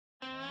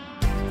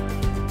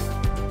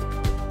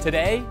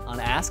Today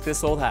on Ask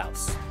This Old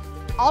House.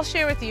 I'll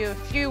share with you a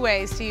few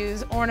ways to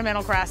use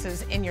ornamental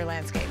grasses in your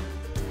landscape.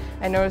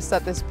 I noticed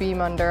that this beam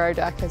under our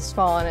deck has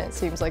fallen and it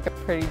seems like a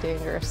pretty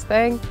dangerous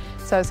thing,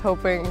 so I was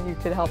hoping you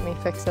could help me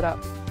fix it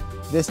up.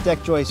 This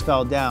deck joist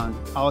fell down.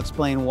 I'll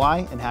explain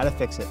why and how to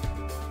fix it.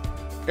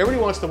 Everybody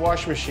wants the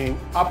washing machine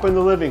up in the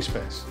living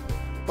space,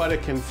 but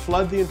it can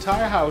flood the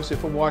entire house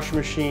if a washing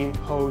machine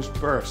hose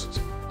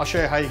bursts. I'll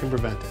show you how you can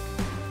prevent it.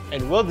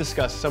 And we'll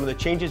discuss some of the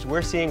changes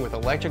we're seeing with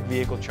electric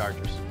vehicle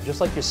chargers.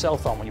 Just like your cell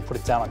phone, when you put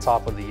it down on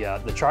top of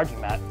the charging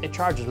mat, it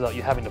charges without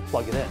you having to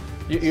plug it in.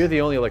 You're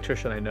the only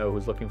electrician I know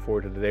who's looking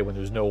forward to the day when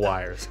there's no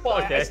wires.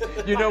 Okay,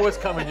 you know what's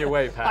coming your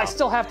way, pal. I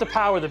still have to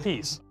power the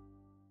piece.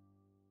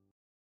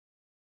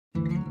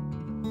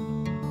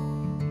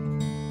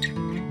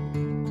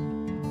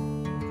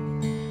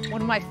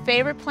 One of my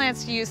favorite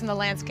plants to use in the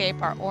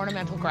landscape are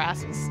ornamental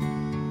grasses.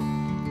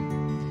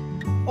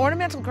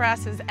 Ornamental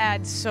grasses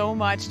add so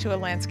much to a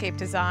landscape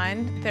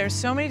design. There's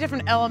so many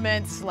different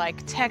elements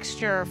like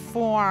texture,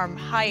 form,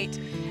 height,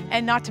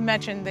 and not to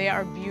mention they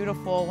are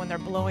beautiful when they're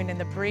blowing in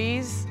the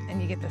breeze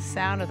and you get the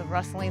sound of the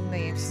rustling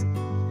leaves.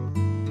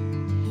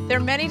 There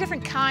are many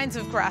different kinds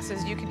of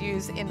grasses you could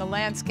use in the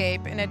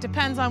landscape, and it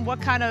depends on what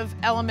kind of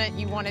element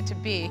you want it to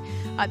be.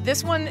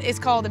 This one is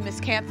called a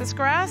miscanthus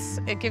grass.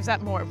 It gives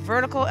that more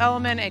vertical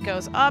element. It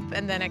goes up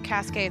and then it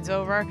cascades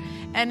over.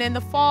 And in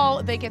the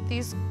fall, they get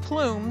these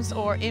plumes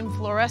or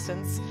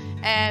inflorescence,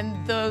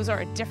 and those are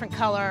a different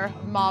color,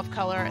 mauve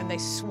color, and they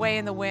sway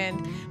in the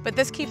wind. But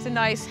this keeps a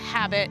nice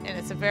habit, and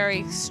it's a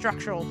very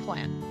structural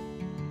plant.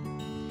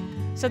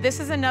 So this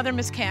is another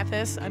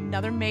miscanthus,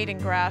 another maiden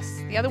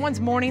grass. The other one's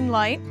morning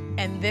light,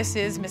 and this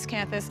is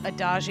miscanthus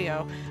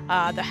adagio.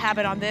 The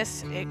habit on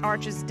this, it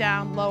arches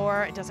down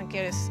lower, it doesn't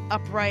get as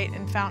upright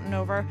and fountain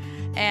over,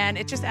 and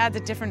it just adds a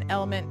different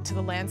element to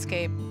the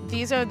landscape.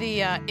 These are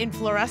the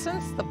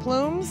inflorescence, the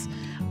plumes.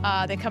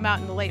 They come out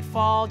in the late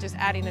fall, just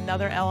adding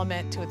another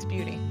element to its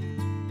beauty.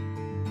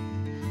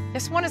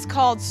 This one is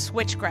called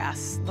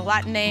switchgrass. The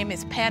Latin name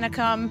is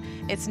panicum.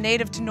 It's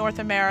native to North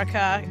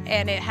America,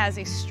 and it has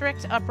a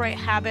strict upright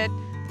habit.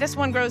 This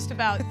one grows to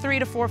about 3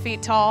 to 4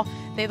 feet tall.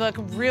 They look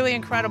really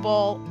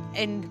incredible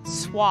in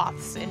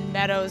swaths, in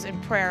meadows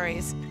and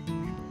prairies.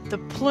 The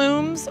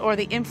plumes, or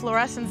the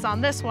inflorescence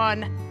on this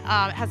one,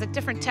 has a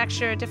different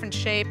texture, a different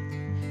shape.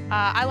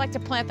 I like to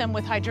plant them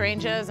with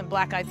hydrangeas and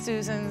black-eyed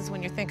Susans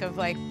when you think of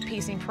like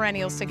piecing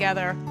perennials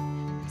together.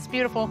 It's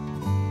beautiful.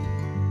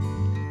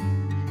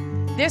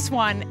 This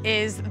one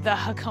is the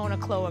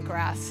hakonechloa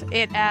grass.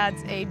 It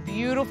adds a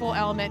beautiful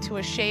element to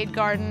a shade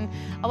garden.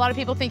 A lot of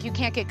people think you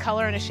can't get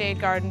color in a shade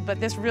garden, but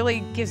this really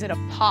gives it a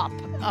pop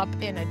up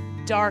in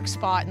a dark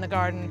spot in the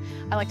garden.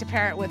 I like to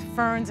pair it with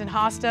ferns and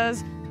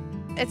hostas.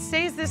 It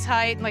stays this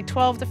height, like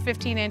 12 to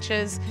 15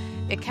 inches.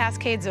 It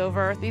cascades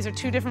over. These are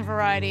two different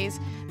varieties.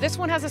 This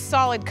one has a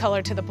solid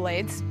color to the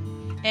blades,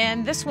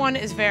 and this one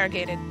is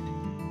variegated.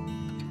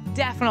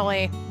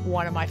 Definitely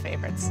one of my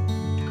favorites.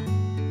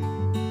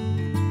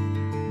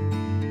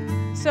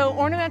 So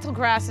ornamental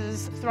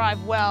grasses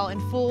thrive well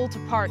in full to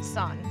part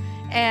sun,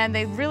 and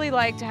they really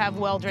like to have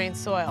well-drained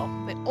soil.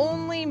 The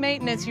only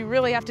maintenance you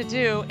really have to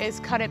do is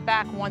cut it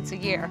back once a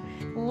year.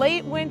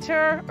 Late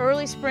winter,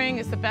 early spring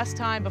is the best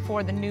time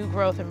before the new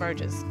growth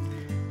emerges.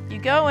 You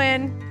go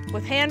in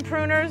with hand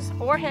pruners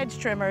or hedge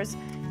trimmers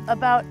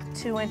about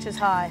 2 inches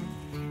high.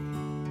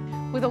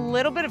 With a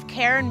little bit of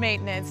care and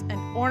maintenance, an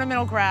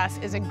ornamental grass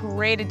is a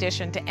great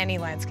addition to any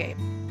landscape.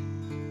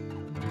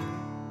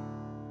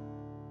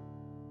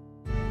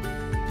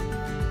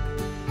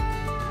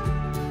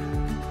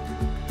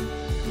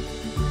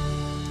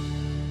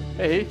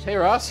 Hey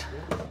Ross.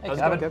 Hey,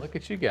 Kevin. Look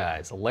at you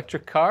guys.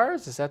 Electric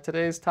cars, is that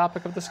today's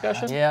topic of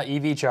discussion? Yeah,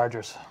 EV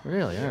chargers.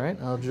 Really? All right,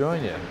 I'll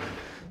join you.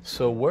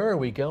 So where are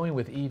we going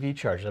with EV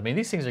chargers? I mean,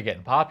 these things are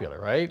getting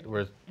popular, right?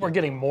 We're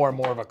getting more and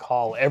more of a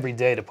call every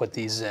day to put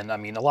these in. I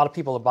mean, a lot of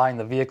people are buying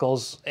the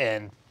vehicles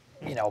and,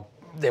 you know,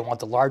 they want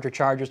the larger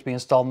chargers to be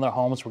installed in their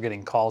homes. We're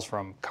getting calls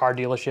from car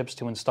dealerships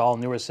to install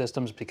newer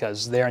systems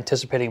because they're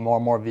anticipating more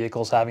and more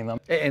vehicles having them.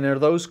 And are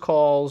those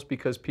calls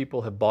because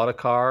people have bought a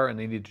car and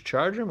they need to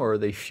charge them, or are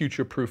they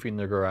future-proofing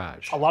their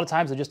garage? A lot of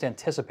times they're just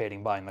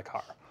anticipating buying the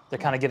car. They're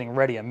kind of getting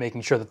ready and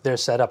making sure that they're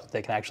set up that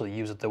they can actually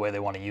use it the way they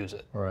want to use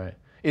it. Right.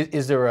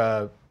 Is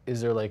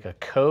there like a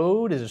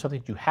code? Is there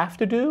something you have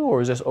to do,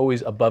 or is this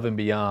always above and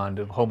beyond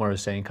of homeowners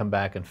saying, come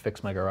back and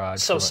fix my garage?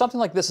 So something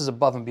like this is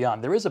above and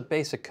beyond. There is a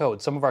basic code.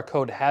 Some of our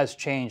code has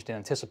changed in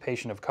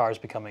anticipation of cars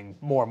becoming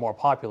more and more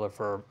popular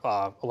for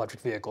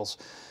electric vehicles.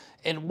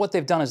 And what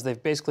they've done is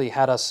they've basically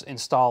had us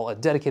install a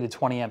dedicated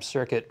 20 amp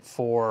circuit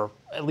for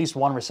at least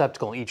one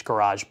receptacle in each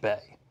garage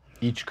bay.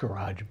 Each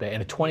garage bay.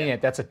 And a 20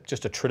 amp, that's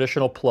just a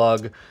traditional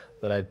plug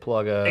that I'd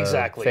plug a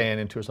fan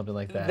into or something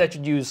like that. That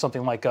you'd use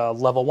something like a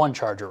level 1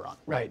 charger on.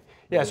 Right.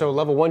 Yeah, so a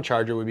level 1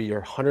 charger would be your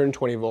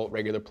 120 volt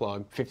regular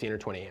plug, 15 or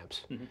 20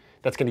 amps.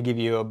 That's going to give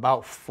you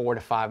about 4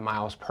 to 5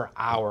 miles per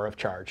hour of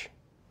charge.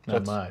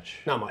 Not much.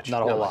 Not much.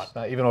 Not a whole lot.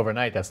 Even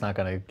overnight, that's not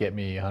going to get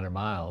me 100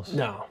 miles.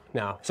 No.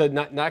 So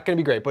not going to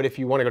be great. But if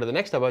you want to go to the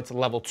next level, it's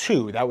level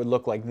 2. That would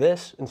look like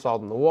this,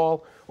 installed in the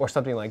wall, or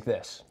something like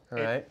this. All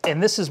right.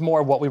 And this is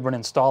more what we've been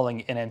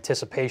installing in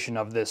anticipation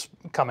of this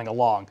coming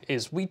along,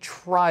 is we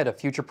try to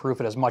future-proof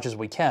it as much as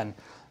we can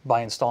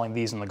by installing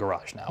these in the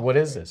garage now. What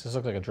is this? This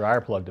looks like a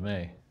dryer plug to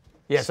me.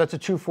 Yes, that's a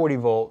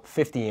 240-volt,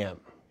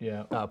 50-amp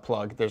Yeah.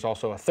 plug. There's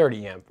also a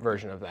 30-amp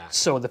version of that.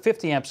 So the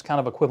 50 amps kind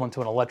of equivalent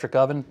to an electric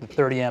oven, the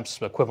 30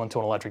 amps equivalent to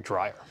an electric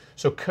dryer.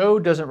 So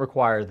code doesn't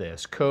require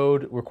this.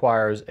 Code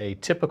requires a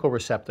typical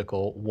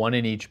receptacle, one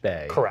in each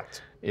bay.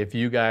 Correct. If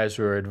you guys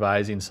were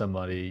advising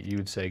somebody, you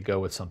would say go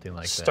with something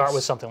like this. Start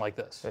with something like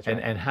this.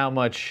 And how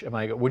much am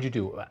I? What'd you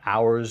do?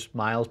 Hours,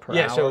 miles per hour?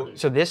 Yeah.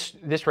 So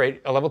this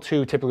rate, a level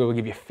 2 typically will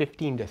give you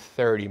 15 to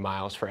 30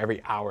 miles for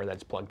every hour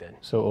that's plugged in.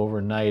 So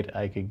overnight,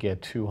 I could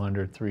get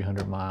 200,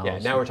 300 miles. Yeah.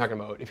 Now we're talking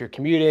about if you're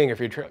commuting, if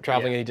you're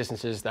traveling any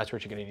distances, that's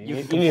what you're going to need. You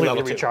need completely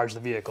level 2. recharge the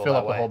vehicle Fill that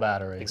up way. the whole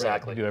battery.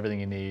 Exactly. Do everything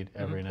you need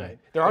every night.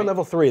 There are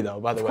level 3 though,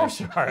 by the way. Of course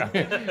you are.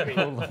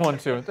 1,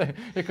 2,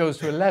 it goes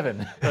to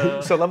 11.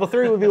 So level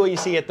 3 would be what you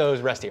see at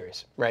those rest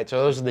areas, right? So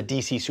those are the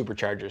DC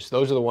superchargers.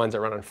 Those are the ones that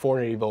run on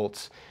 480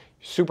 volts,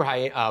 super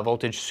high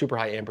voltage, super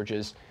high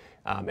amperages,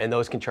 and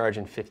those can charge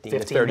in 15 to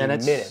 30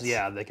 minutes.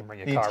 Yeah, they can bring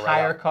your The car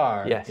entire right up.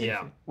 car. Yes.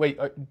 Yeah. Wait,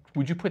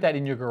 would you put that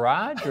in your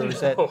garage, or is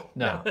that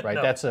no? Right,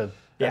 that's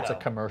a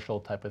commercial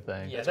type of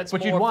thing. Yeah, that's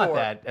but you'd more want for-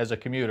 that as a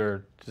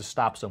commuter to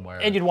stop somewhere.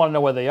 And you'd want to know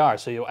where they are,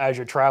 so as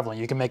you're traveling,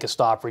 you can make a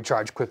stop,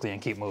 recharge quickly,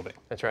 and keep moving.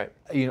 That's right.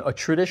 You know, a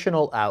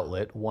traditional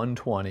outlet,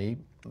 120.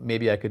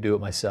 Maybe I could do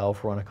it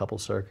myself, run a couple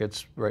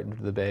circuits right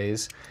into the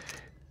bays.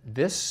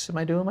 This, am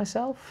I doing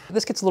myself?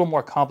 This gets a little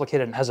more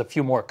complicated and has a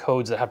few more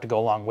codes that have to go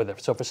along with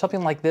it. So for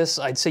something like this,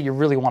 I'd say you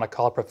really want to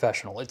call a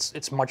professional.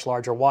 It's much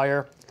larger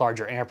wire,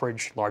 larger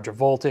amperage, larger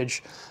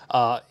voltage,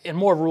 and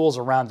more rules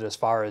around it as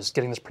far as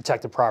getting this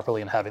protected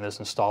properly and having this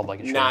installed like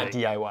it should Not be.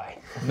 DIY.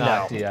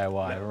 Not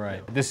DIY,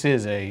 right. This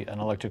is an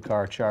electric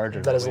car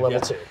charger. That is a level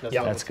 2.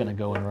 That's going to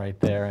go in right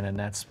there, and then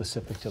that's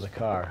specific to the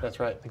car. That's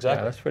right.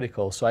 Exactly. Yeah, that's pretty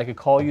cool. So I could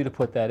call you to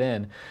put that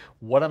in.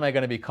 What am I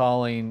going to be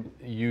calling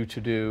you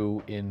to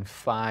do in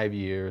 5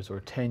 years or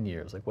 10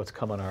 years? Like what's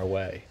coming our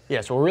way?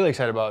 Yeah, so we're really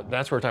excited about,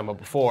 that's what we were talking about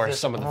before, There's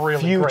some of the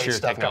really great future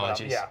stuff coming up,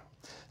 technologies. Yeah.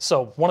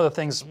 So one of the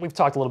things we've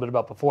talked a little bit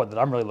about before that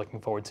I'm really looking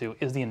forward to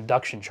is the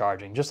induction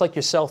charging. Just like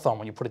your cell phone,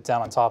 when you put it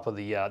down on top of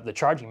the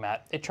charging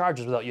mat, it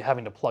charges without you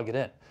having to plug it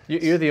in.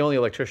 You're the only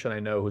electrician I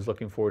know who's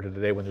looking forward to the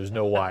day when there's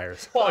no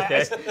wires. Well,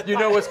 Okay, you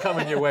know what's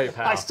coming your way,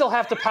 pal. I still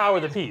have to power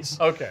the piece.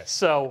 Okay.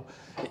 So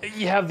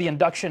you have the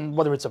induction,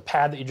 whether it's a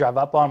pad that you drive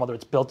up on, whether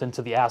it's built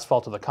into the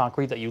asphalt or the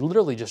concrete, that you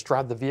literally just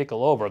drive the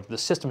vehicle over. The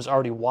system's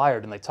already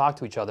wired and they talk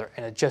to each other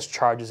and it just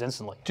charges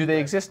instantly. Do they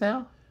exist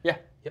now? Yeah.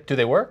 Do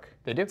they work?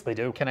 They do. They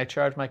do. Can I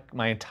charge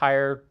my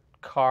entire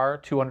car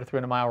 200,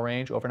 300 mile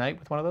range overnight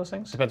with one of those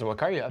things? Depends on what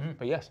car you have,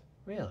 but yes.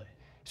 Really?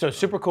 So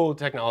super cool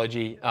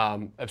technology.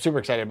 I'm super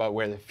excited about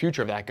where the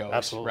future of that goes.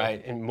 Absolutely.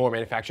 Right, and more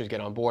manufacturers get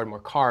on board, more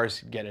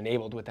cars get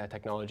enabled with that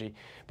technology.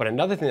 But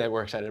another thing that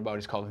we're excited about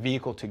is called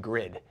vehicle to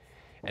grid,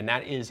 and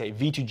that is a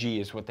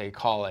V2G is what they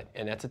call it,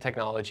 and that's a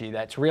technology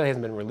that really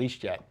hasn't been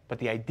released yet. But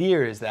the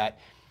idea is that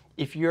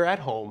if you're at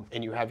home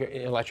and you have your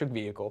electric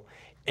vehicle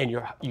and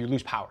you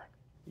lose power.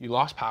 You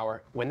lost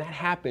power. When that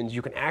happens,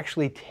 you can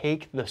actually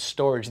take the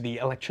storage, the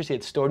electricity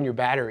that's stored in your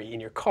battery in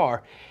your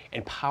car,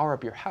 and power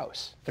up your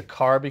house. The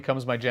car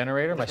becomes my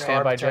generator, my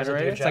standby turns into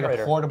generator? your It's like a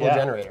Generator. portable Yeah.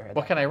 generator.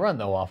 What can I run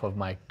though off of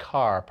my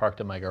car parked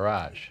in my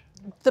garage?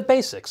 The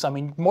basics, I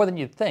mean, more than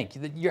you'd think.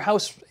 Your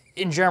house,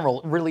 in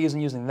general, really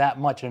isn't using that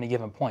much at any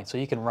given point. So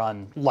you can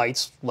run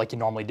lights like you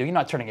normally do. You're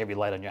not turning every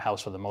light on your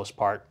house for the most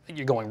part.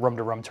 You're going room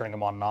to room, turning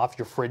them on and off.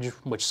 Your fridge,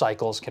 which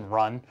cycles, can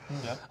run.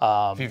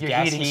 Your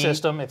gas heating heat,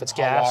 system, if it's hot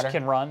gas, water.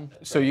 can run.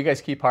 So you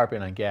guys keep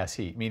harping on gas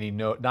heat, meaning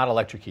not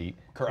electric heat.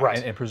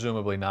 Correct. And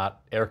presumably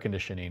not air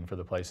conditioning for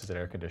the places that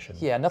air condition.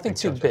 Yeah, nothing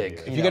too big.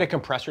 If you get a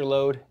compressor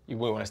load, you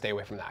would want to stay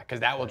away from that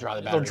because that will draw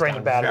the battery drain the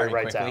down battery very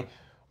right quickly, down.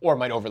 or it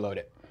might overload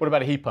it. What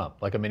about a heat pump,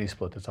 like a mini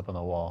split that's up on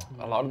the wall?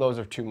 A lot of those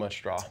are too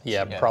much draw.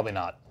 Yeah, probably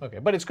not. Okay,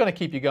 but it's going to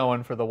keep you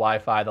going for the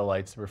Wi-Fi, the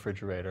lights, the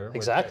refrigerator. which-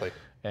 Exactly.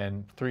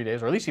 And 3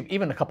 days, or at least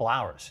even a couple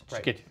hours,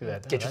 just get you through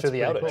that. Get you through the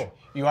That's pretty outage. cool.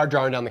 You are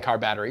drawing down the car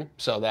battery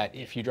so that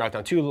if you drive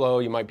down too low,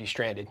 you might be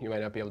stranded. You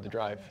might not be able to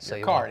drive So your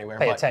you car wanna anywhere.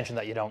 Pay but attention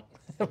that you don't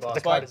put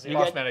the car to but zero.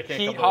 you get man, I can't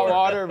heat, come hot over.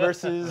 water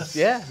versus...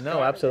 Yeah,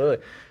 no,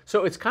 absolutely.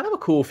 So it's kind of a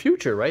cool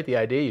future, right? The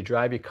idea you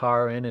drive your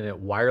car in and it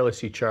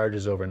wirelessly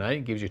charges overnight,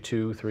 it gives you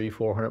 200, 300,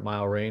 400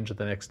 mile range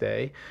the next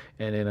day,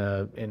 and in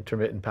a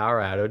intermittent power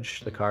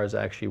outage, the car is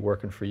actually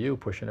working for you,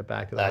 pushing it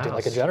back to the Acting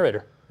house. like a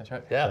generator. That's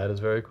right. Yeah. That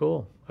is very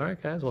cool. All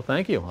right, guys. Well,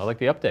 thank you. I like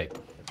the update.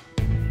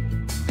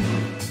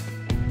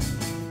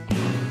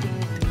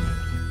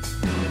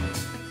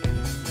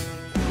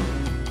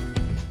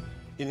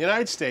 In the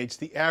United States,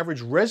 the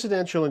average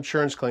residential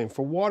insurance claim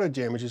for water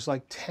damage is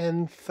like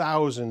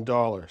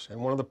 $10,000. And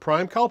one of the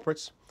prime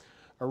culprits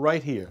are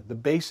right here, the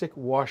basic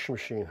washing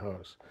machine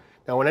hose.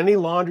 Now, in any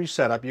laundry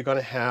setup, you're going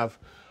to have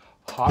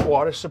hot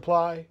water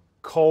supply,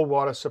 cold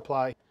water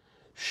supply.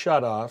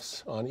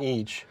 shutoffs on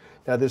each.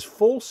 Now there's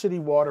full city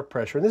water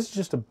pressure, and this is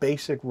just a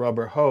basic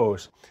rubber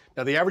hose.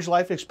 Now the average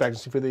life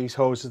expectancy for these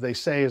hoses, they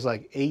say, is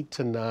like 8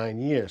 to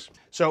 9 years.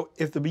 So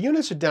if the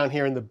units are down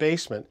here in the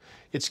basement,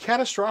 it's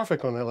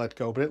catastrophic when they let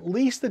go, but at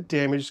least the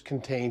damage is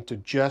contained to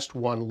just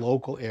one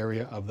local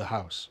area of the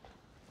house.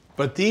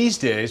 But these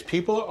days,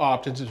 people are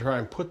opting to try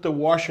and put the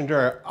washer and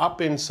dryer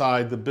up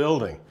inside the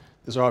building.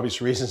 There's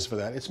obvious reasons for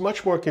that. It's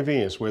much more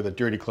convenient where the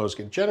dirty clothes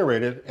get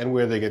generated and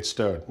where they get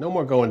stowed. No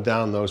more going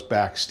down those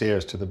back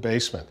stairs to the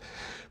basement.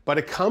 But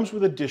it comes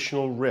with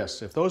additional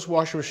risks. If those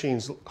washing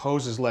machines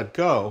hoses let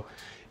go,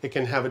 it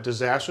can have a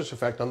disastrous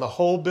effect on the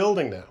whole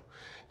building now.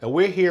 Now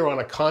we're here on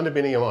a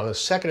condominium on the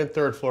second and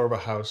third floor of a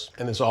house,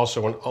 and there's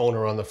also an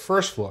owner on the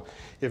first floor.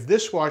 If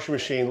this washing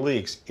machine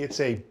leaks,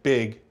 it's a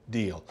big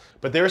deal.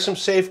 But there are some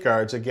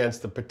safeguards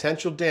against the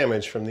potential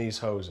damage from these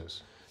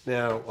hoses.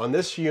 Now on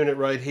this unit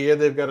right here,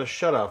 they've got a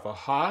shutoff, a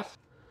hot,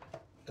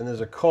 and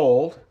there's a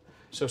cold.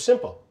 So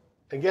simple.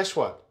 And guess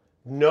what?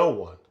 No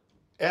one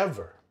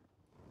ever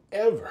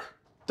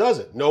does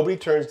it. Nobody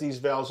turns these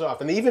valves off.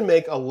 And they even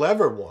make a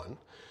lever one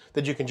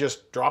that you can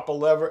just drop a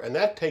lever and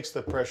that takes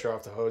the pressure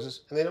off the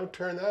hoses, and they don't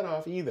turn that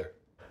off either.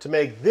 To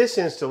make this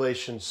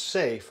installation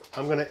safe,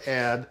 I'm going to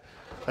add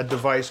a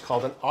device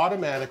called an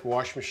automatic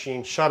wash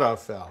machine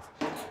shutoff valve.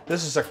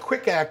 This is a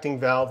quick acting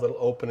valve that'll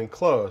open and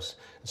close.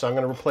 And so I'm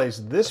going to replace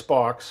this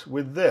box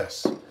with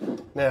this.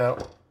 Now,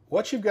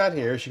 what you've got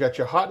here is you've got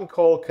your hot and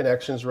cold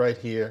connections right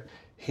here.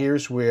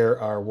 Here's where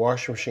our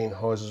washing machine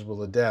hoses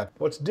will adapt.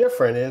 What's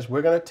different is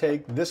we're going to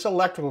take this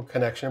electrical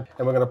connection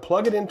and we're going to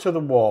plug it into the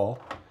wall,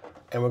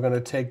 and we're going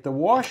to take the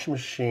washing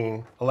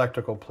machine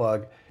electrical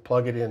plug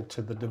it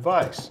into the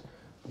device.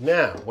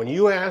 Now, when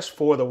you ask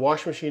for the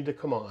washing machine to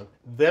come on,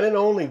 then and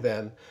only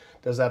then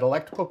does that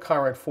electrical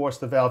current force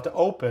the valve to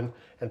open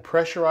and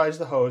pressurize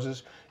the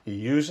hoses. You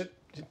use it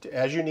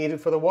as you need it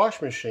for the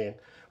washing machine.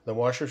 When the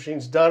washing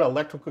machine's done,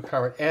 electrical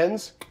current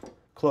ends,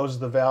 closes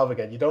the valve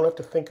again. You don't have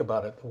to think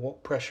about it. The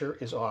pressure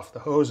is off the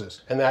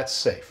hoses, and that's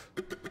safe.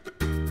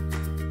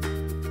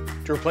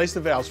 To replace the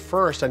valves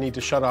first, I need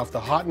to shut off the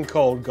hot and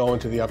cold going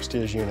to the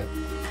upstairs unit.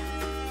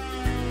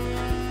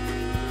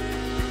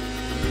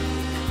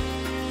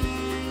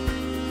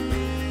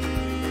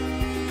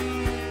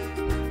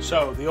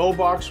 So the old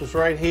box was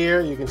right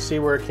here. You can see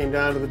where it came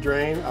down to the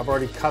drain. I've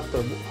already cut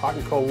the hot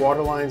and cold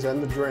water lines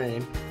and the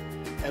drain.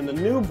 And the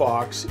new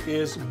box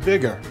is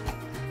bigger.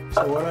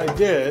 So what I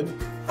did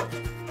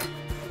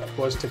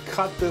was to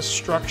cut this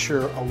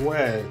structure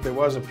away. There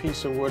was a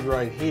piece of wood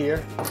right here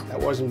that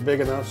wasn't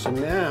big enough, so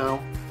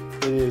now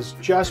it is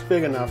just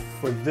big enough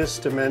for this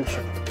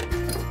dimension.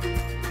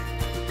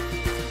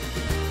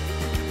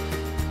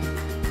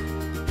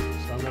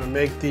 So I'm going to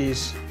make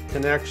these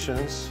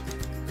connections.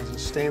 There's a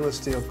stainless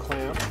steel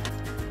clamp.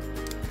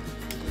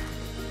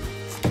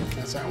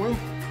 That's that one.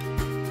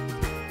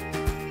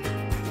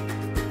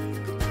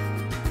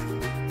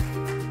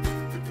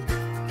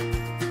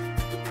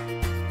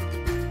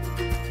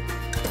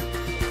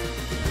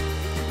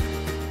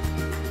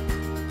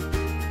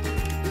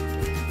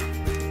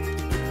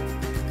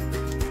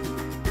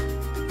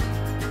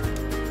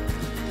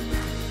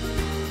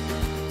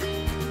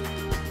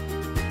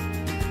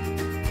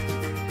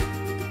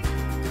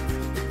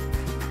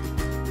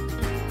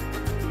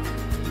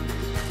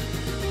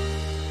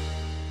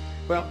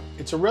 Well,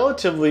 it's a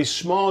relatively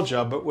small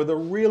job, but with a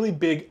really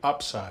big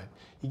upside.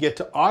 You get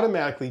to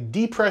automatically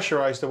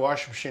depressurize the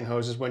washing machine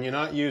hoses when you're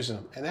not using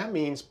them, and that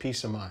means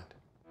peace of mind.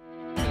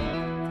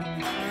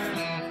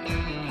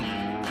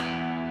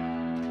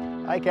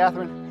 Hi,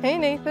 Catherine. Hey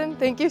Nathan,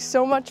 thank you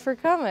so much for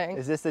coming.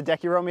 Is this the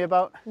deck you wrote me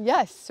about?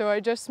 Yes, so I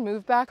just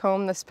moved back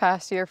home this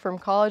past year from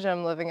college.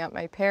 I'm living at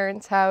my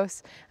parents'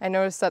 house. I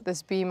noticed that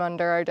this beam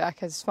under our deck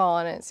has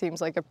fallen and it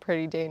seems like a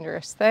pretty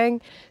dangerous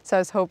thing. So I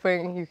was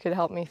hoping you could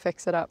help me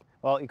fix it up.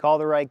 Well, you called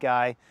the right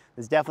guy.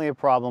 There's definitely a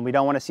problem. We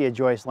don't want to see a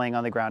joist laying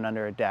on the ground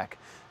under a deck.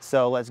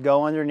 So let's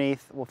go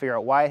underneath. We'll figure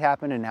out why it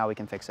happened and how we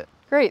can fix it.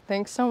 Great,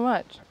 thanks so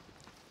much.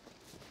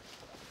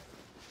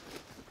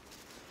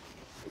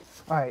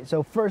 All right,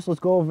 so first let's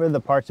go over the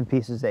parts and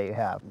pieces that you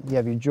have. You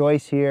have your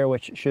joist here,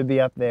 which should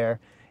be up there.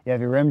 You have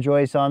your rim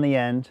joist on the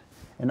end,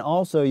 and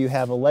also you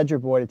have a ledger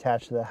board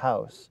attached to the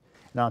house.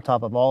 And on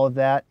top of all of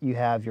that, you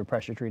have your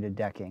pressure treated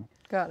decking.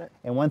 Got it.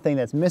 And one thing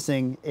that's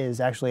missing is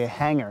actually a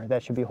hanger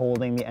that should be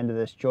holding the end of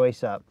this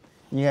joist up.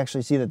 And you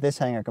actually see that this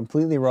hanger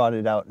completely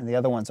rotted out and the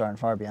other ones aren't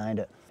far behind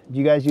it. Do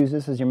you guys use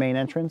this as your main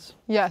entrance?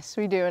 Yes,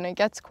 we do, and it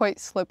gets quite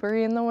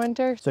slippery in the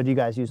winter. So do you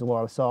guys use a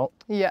lot of salt?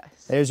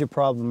 Yes. There's your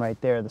problem right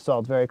there. The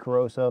salt's very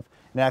corrosive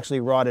and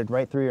actually rotted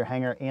right through your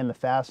hanger and the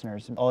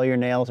fasteners. All your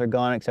nails are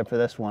gone except for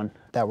this one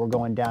that were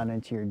going down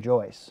into your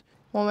joist.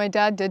 Well, my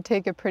dad did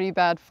take a pretty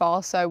bad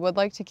fall, so I would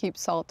like to keep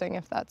salting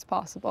if that's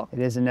possible. It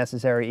is a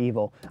necessary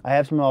evil. I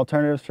have some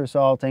alternatives for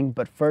salting,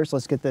 but first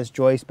let's get this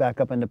joist back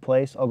up into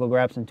place. I'll go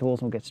grab some tools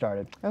and we'll get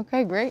started.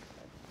 Okay, great.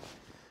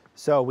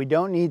 So we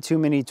don't need too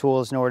many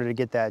tools in order to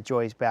get that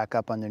joist back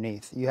up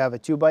underneath. You have a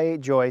 2x8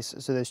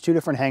 joist, so there's two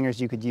different hangers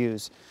you could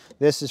use.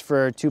 This is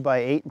for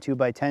 2x8 and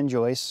 2x10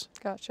 joists.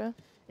 Gotcha.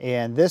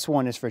 And this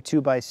one is for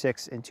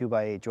 2x6 and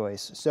 2x8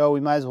 joists. So we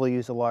might as well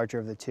use the larger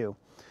of the two.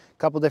 A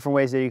couple different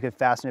ways that you could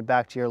fasten it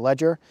back to your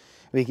ledger.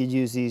 We could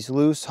use these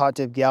loose hot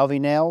tip galvy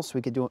nails.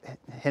 We could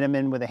hit them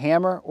in with a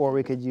hammer, or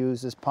we could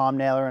use this palm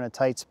nailer in a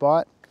tight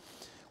spot.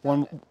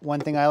 One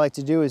thing I like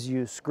to do is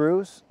use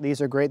screws.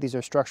 These are great. These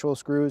are structural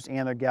screws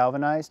and they're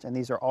galvanized, and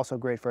these are also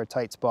great for a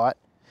tight spot.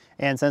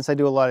 And since I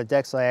do a lot of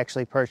decks, I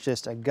actually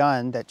purchased a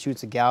gun that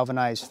shoots a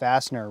galvanized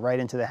fastener right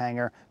into the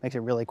hanger. Makes it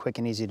really quick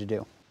and easy to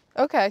do.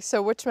 Okay,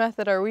 so which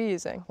method are we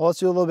using? Well, let's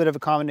do a little bit of a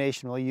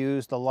combination. We'll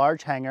use the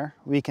large hanger.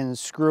 We can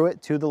screw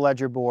it to the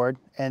ledger board,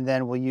 and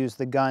then we'll use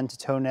the gun to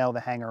toenail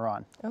the hanger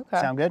on.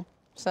 Okay. Sound good?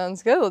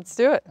 Sounds good. Let's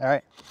do it. All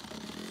right.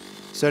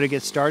 So to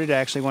get started, I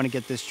actually want to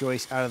get this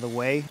joist out of the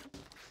way.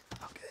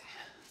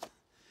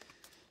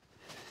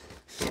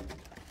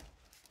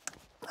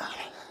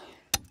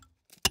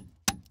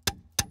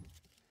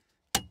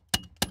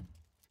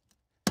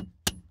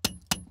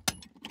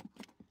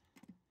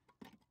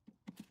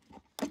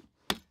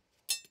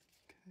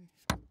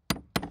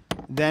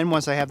 Then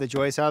once I have the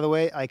joist out of the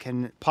way, I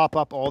can pop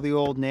up all the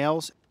old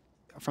nails.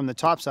 From the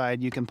top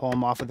side, you can pull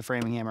them off with the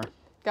framing hammer.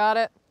 Got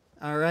it.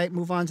 All right,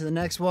 move on to the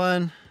next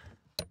one.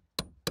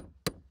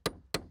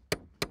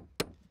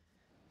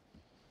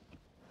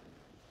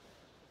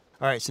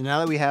 All right, so now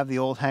that we have the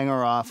old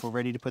hanger off, we're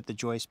ready to put the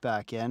joist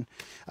back in.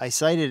 I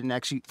sighted and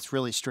actually it's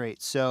really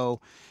straight.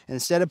 So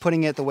instead of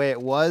putting it the way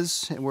it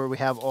was, where we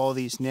have all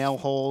these nail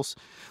holes,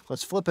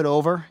 let's flip it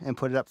over and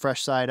put it up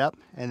fresh side up.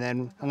 And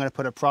then I'm gonna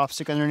put a prop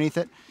stick underneath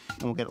it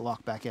and we'll get it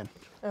locked back in.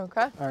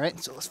 Okay. All right,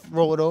 so let's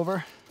roll it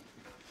over.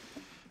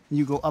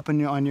 You go up on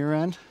your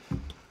end.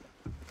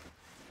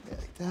 Yeah,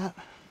 like that.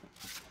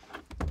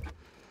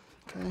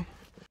 Okay.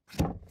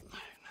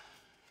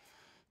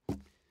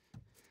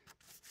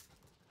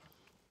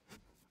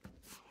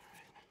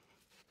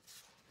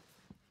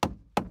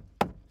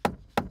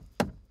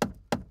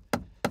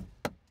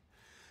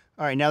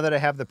 All right, now that I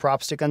have the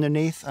prop stick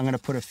underneath, I'm going to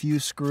put a few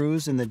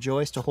screws in the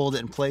joist to hold it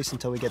in place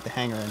until we get the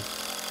hanger in.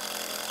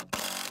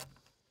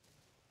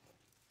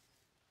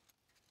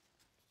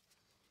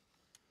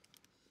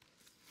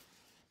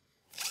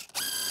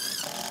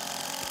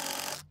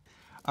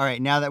 All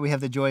right, now that we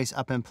have the joist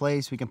up in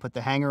place, we can put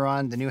the hanger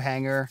on. The new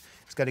hanger,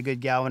 it's got a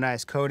good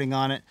galvanized coating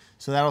on it,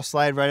 so that'll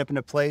slide right up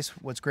into place.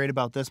 What's great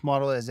about this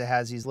model is it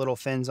has these little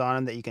fins on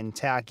them that you can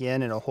tack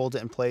in and it'll hold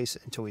it in place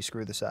until we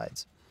screw the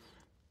sides.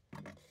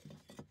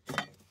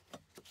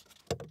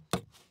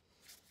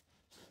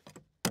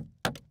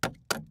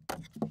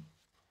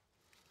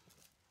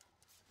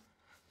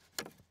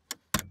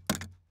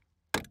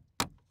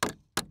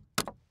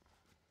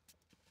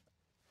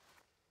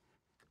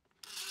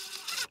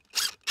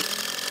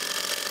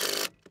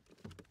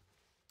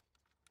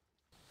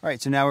 All right,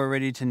 so now we're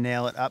ready to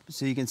nail it up.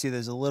 So you can see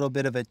there's a little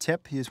bit of a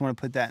tip. You just want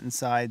to put that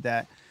inside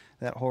that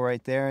hole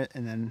right there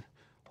and then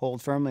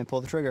hold firmly and pull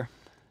the trigger.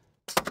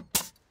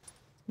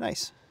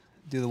 Nice.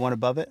 Do the one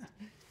above it.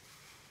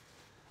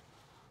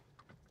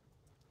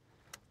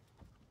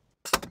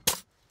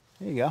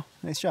 There you go.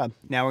 Nice job.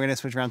 Now we're going to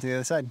switch around to the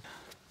other side.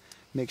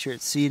 Make sure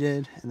it's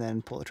seated and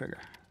then pull the trigger.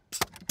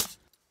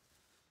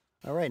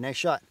 All right, nice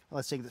shot.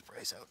 Let's take this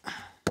brace out.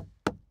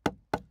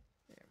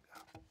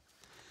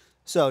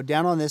 So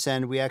down on this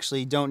end, we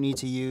actually don't need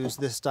to use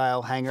this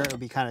style hanger. It would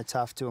be kind of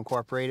tough to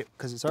incorporate it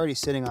because it's already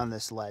sitting on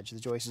this ledge. The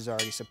joist is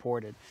already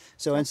supported.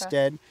 So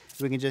instead,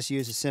 we can just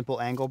use a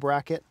simple angle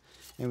bracket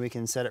and we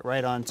can set it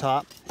right on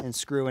top and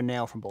screw and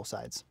nail from both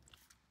sides.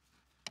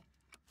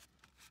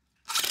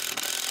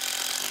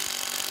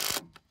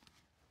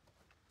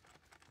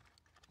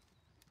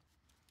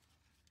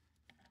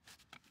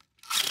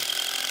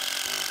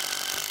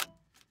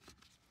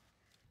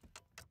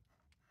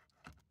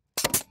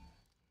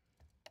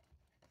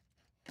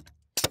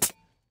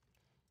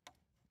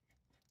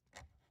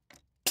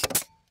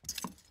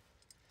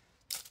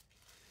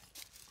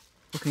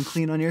 Looking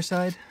clean on your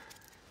side?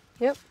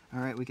 Yep.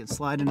 All right, we can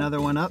slide another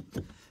one up,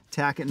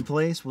 tack it in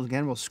place.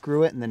 We'll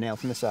screw it and then nail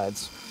from the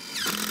sides.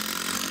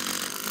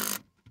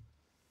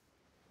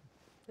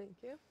 Thank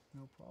you.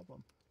 No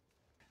problem.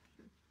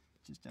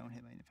 Just don't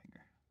hit my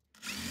finger.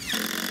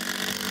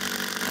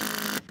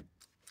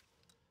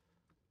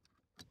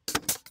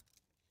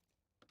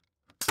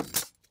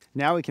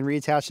 Now we can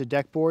reattach the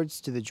deck boards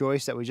to the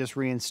joist that we just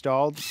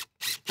reinstalled.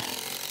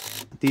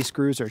 These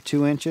screws are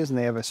 2 inches and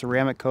they have a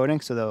ceramic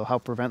coating, so they'll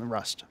help prevent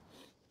rust.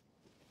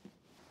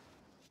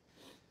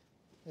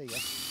 There you go.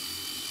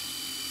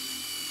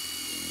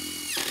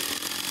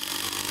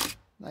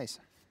 Nice.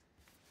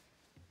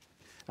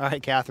 All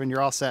right, Catherine,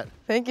 you're all set.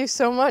 Thank you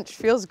so much.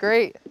 Feels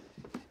great.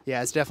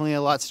 Yeah, it's definitely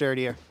a lot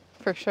sturdier.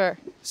 for sure.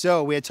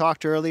 So we had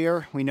talked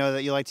earlier, we know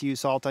that you like to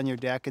use salt on your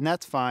deck, and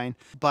that's fine,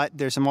 but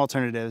there's some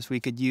alternatives. We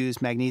could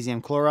use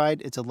magnesium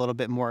chloride. It's a little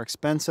bit more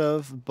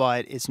expensive,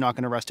 but it's not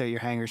going to rust out your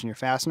hangers and your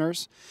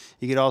fasteners.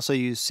 You could also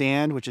use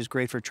sand, which is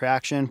great for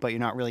traction, but you're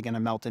not really going to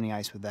melt any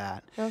ice with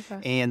that. Okay.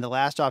 And the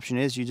last option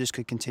is you just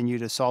could continue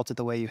to salt it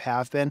the way you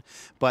have been,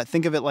 but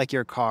think of it like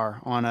your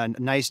car. On a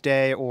nice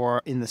day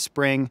or in the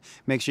spring,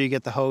 make sure you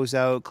get the hose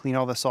out, clean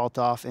all the salt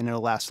off, and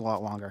it'll last a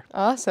lot longer.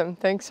 Awesome.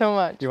 Thanks so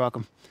much. You're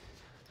welcome.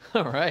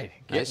 All right,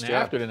 Nice getting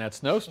job. after it in that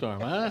snowstorm,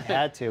 huh?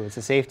 Had to. It's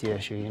a safety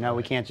issue. You know,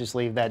 we can't just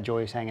leave that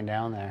joist hanging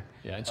down there.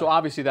 Yeah, and so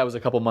obviously that was a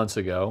couple months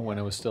ago when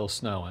it was still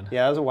snowing.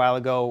 Yeah, that was a while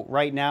ago.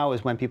 Right now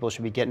is when people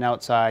should be getting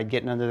outside,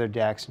 getting under their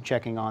decks, and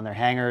checking on their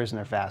hangers and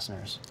their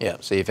fasteners. Yeah,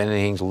 see if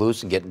anything's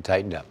loose and getting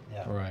tightened up.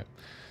 Yeah. Right.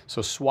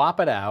 So swap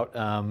it out.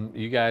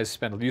 You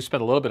spent a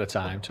little bit of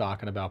time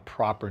talking about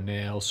proper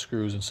nails,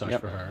 screws, and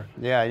such for her.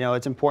 Yeah, you know,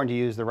 it's important to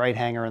use the right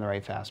hanger and the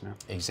right fastener.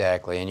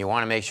 Exactly, and you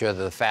want to make sure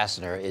that the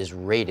fastener is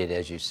rated,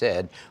 as you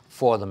said,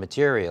 for the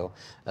material.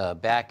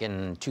 Back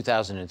in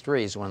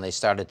 2003 is when they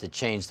started to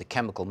change the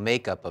chemical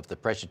makeup of the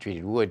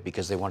pressure-treated wood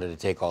because they wanted to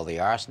take all the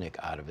arsenic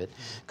out of it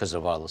because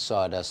of all the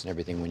sawdust and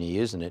everything when you're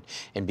using it.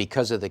 And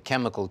because of the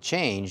chemical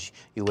change,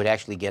 you would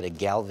actually get a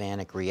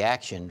galvanic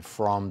reaction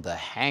from the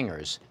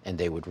hangers, and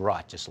they would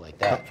rot just like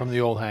that. From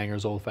the old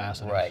hangers, old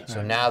fasteners. Right.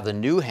 So now the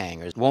new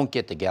hangers won't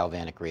get the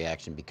galvanic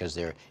reaction because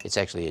it's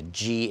actually a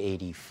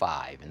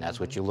G85, and that's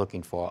what you're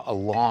looking for,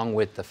 along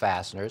with the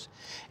fasteners.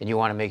 And you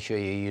want to make sure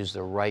you use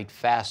the right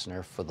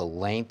fastener for the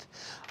length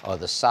or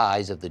the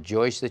size of the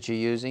joist that you're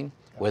using.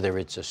 Whether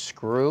it's a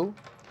screw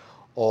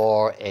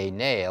or a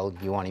nail,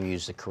 you want to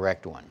use the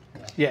correct one.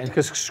 Yeah,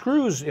 because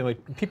screws,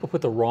 people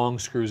put the wrong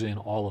screws in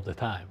all of the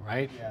time,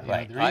 right? Yeah.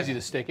 Right. They're easy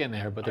to stick in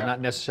there, but they're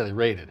not necessarily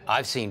rated.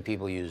 I've seen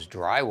people use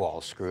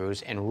drywall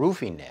screws and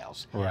roofing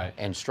nails. Right.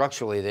 And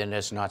structurally, they're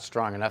just not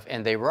strong enough,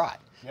 and they rot,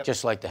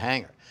 just like the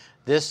hanger.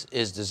 This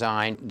is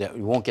designed that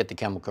you won't get the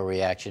chemical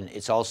reaction.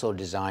 It's also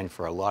designed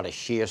for a lot of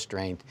shear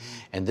strength,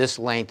 and this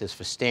length is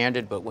for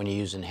standard, but when you're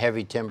using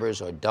heavy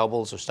timbers or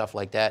doubles or stuff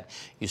like that,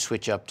 you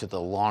switch up to the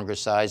longer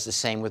size, the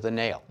same with a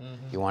nail.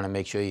 You want to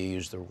make sure you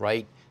use the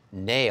right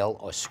nail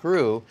or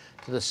screw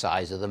to the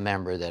size of the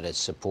member that it's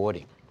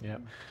supporting. Yeah.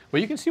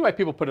 Well, you can see why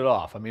people put it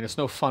off. I mean, it's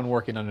no fun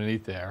working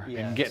underneath there, Yes.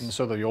 and getting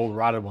so the old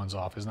rotted ones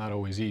off is not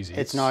always easy.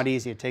 It's not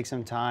easy. It takes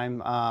some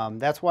time.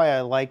 That's why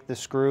I like the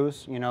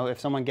screws. You know, if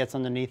someone gets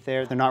underneath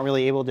there, they're not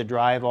really able to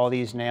drive all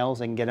these nails.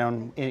 They can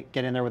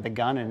get in there with a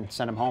gun and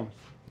send them home.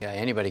 Yeah,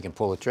 anybody can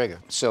pull the trigger.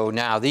 So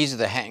now these are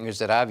the hangers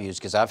that I've used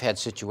because I've had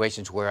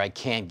situations where I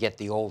can't get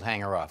the old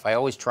hanger off. I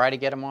always try to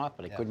get them off,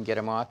 but I couldn't get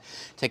them off.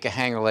 Take a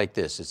hanger like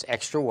this. It's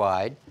extra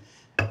wide,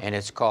 and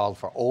it's called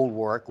for old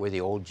work where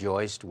the old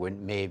joist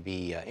may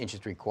be 1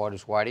 3/4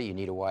 inches wider. You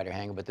need a wider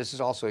hanger, but this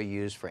is also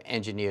used for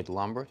engineered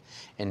lumber.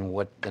 And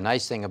what the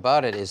nice thing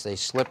about it is they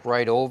slip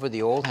right over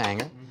the old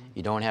hanger.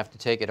 You don't have to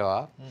take it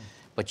off.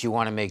 But you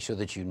want to make sure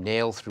that you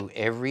nail through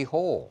every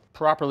hole.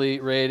 Properly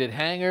rated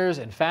hangers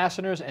and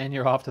fasteners, and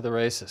you're off to the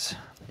races.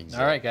 Exactly.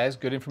 All right, guys,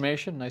 good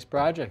information. Nice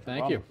project.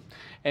 Thank you.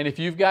 And if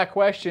you've got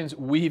questions,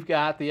 we've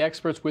got the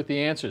experts with the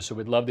answers, so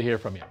we'd love to hear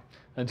from you.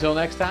 Until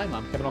next time,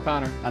 I'm Kevin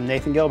O'Connor I'm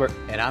Nathan Gilbert.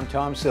 And I'm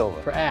Tom Silva.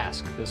 for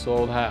Ask This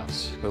Old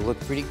House. It'll look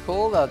pretty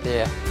cold out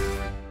there.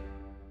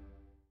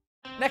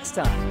 Next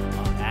time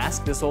on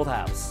Ask This Old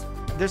House.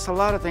 There's a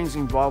lot of things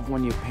involved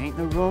when you paint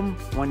a room,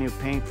 when you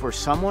paint for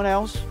someone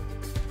else,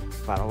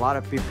 but a lot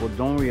of people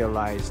don't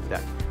realize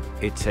that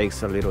it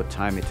takes a little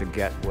time to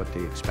get what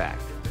they expect.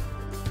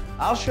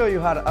 I'll show you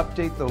how to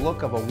update the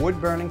look of a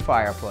wood-burning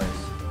fireplace.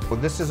 Well,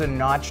 this is a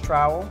notch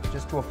trowel,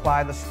 just to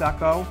apply the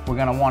stucco. We're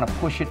gonna wanna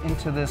push it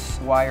into this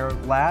wire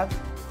lathe.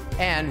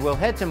 And we'll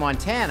head to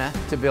Montana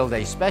to build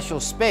a special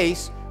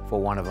space for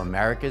one of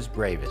America's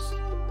bravest.